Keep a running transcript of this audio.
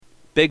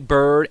Big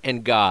Bird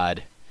and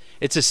God.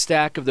 It's a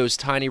stack of those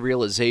tiny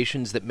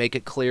realizations that make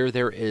it clear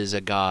there is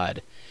a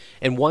God.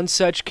 And one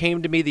such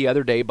came to me the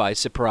other day by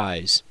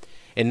surprise.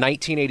 In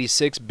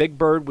 1986, Big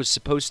Bird was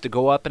supposed to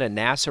go up in a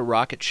NASA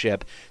rocket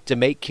ship to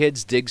make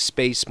kids dig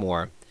space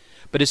more.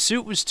 But his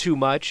suit was too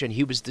much and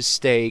he was to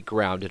stay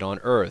grounded on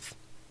Earth.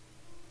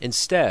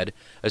 Instead,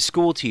 a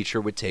school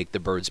teacher would take the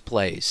bird's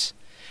place.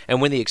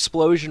 And when the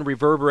explosion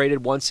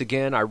reverberated once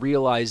again, I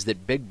realized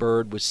that Big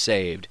Bird was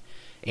saved,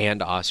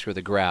 and Oscar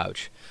the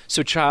Grouch.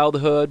 So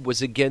childhood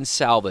was again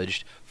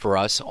salvaged for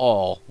us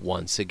all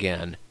once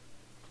again.